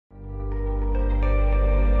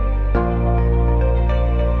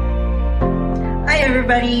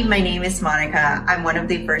everybody, my name is Monika. I'm one of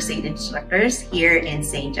the first aid instructors here in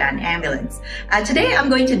St. John Ambulance. Today I'm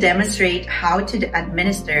going to demonstrate how to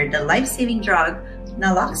administer the life-saving drug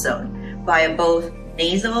Naloxone via both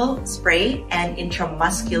nasal spray and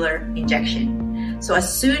intramuscular injection. So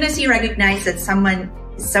as soon as you recognize that someone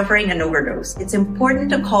is suffering an overdose, it's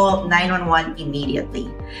important to call 911 immediately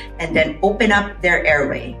and then open up their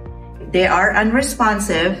airway. If they are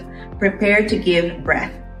unresponsive, prepare to give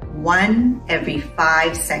breath. 1 every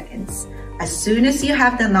 5 seconds. As soon as you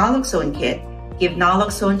have the Naloxone kit, give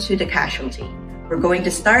Naloxone to the casualty. We're going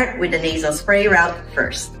to start with the nasal spray route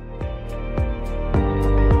first.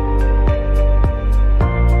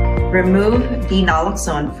 Remove the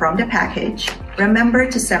Naloxone from the package.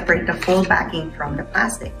 Remember to separate the full backing from the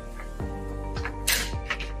plastic.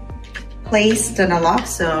 Place the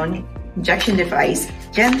Naloxone injection device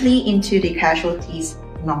gently into the casualty's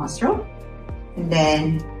nostril and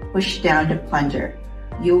then push down the plunger.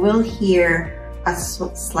 You will hear a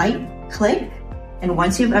slight click, and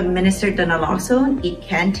once you've administered the Naloxone, it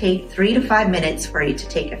can take 3 to 5 minutes for it to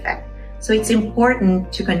take effect. So it's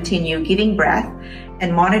important to continue giving breath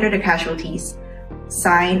and monitor the casualty's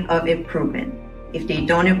sign of improvement. If they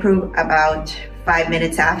don't improve about 5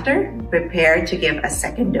 minutes after, prepare to give a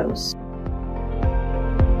second dose.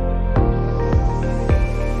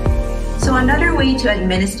 So another way to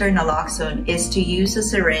administer Naloxone is to use a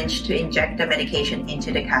syringe to inject the medication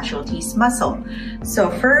into the casualty's muscle.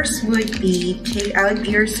 So first would be take out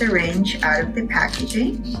your syringe out of the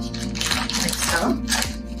packaging, like so.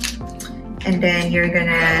 And then you're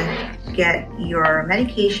gonna get your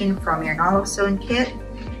medication from your Naloxone kit.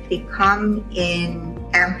 They come in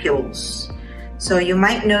ampules. So you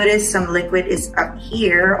might notice some liquid is up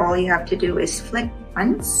here. All you have to do is flick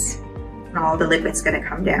once and all the liquid's gonna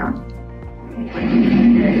come down. There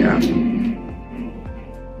you go.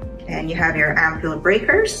 And you have your ampule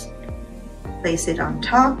breakers. Place it on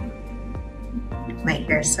top. You might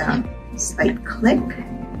hear some slight click.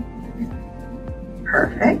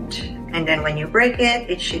 Perfect. And then when you break it,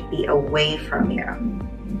 it should be away from you.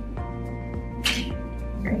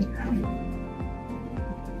 There you go.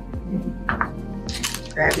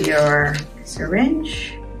 Grab your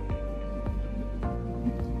syringe.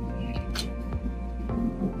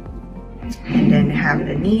 And then have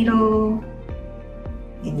the needle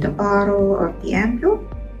in the bottle of the ampule.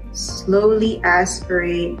 Slowly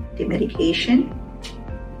aspirate the medication.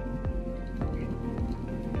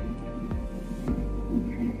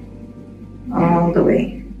 All the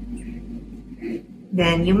way.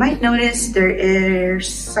 Then you might notice there is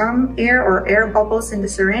some air or air bubbles in the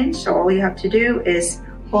syringe. So all you have to do is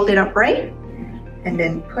hold it upright and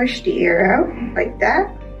then push the air out like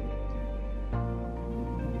that.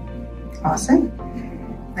 Awesome.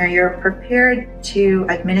 Now you're prepared to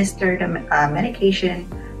administer the medication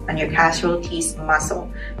on your casualty's muscle.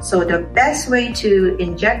 So the best way to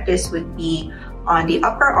inject this would be on the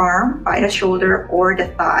upper arm, by the shoulder, or the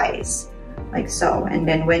thighs, like so. And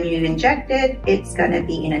then when you inject it, it's gonna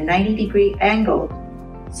be in a 90-degree angle,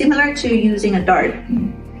 similar to using a dart,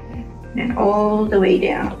 and all the way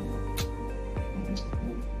down.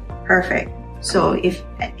 Perfect. So if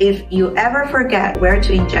you ever forget where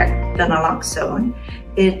to inject the Naloxone,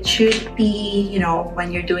 it should be,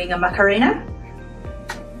 when you're doing a Macarena,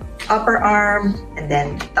 upper arm and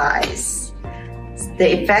then thighs.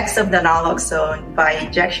 The effects of the Naloxone by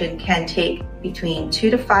injection can take between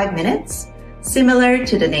 2 to 5 minutes, similar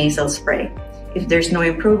to the nasal spray. If there's no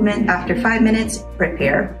improvement after 5 minutes,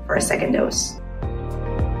 prepare for a second dose.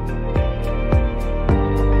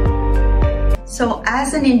 So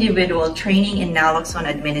as an individual training in Naloxone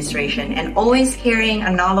administration and always carrying a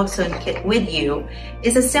Naloxone kit with you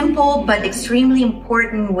is a simple but extremely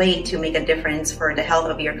important way to make a difference for the health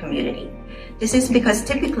of your community. This is because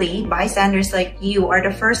typically bystanders like you are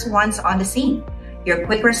the first ones on the scene. Your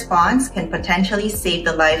quick response can potentially save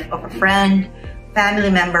the life of a friend, family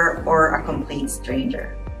member, or a complete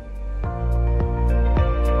stranger.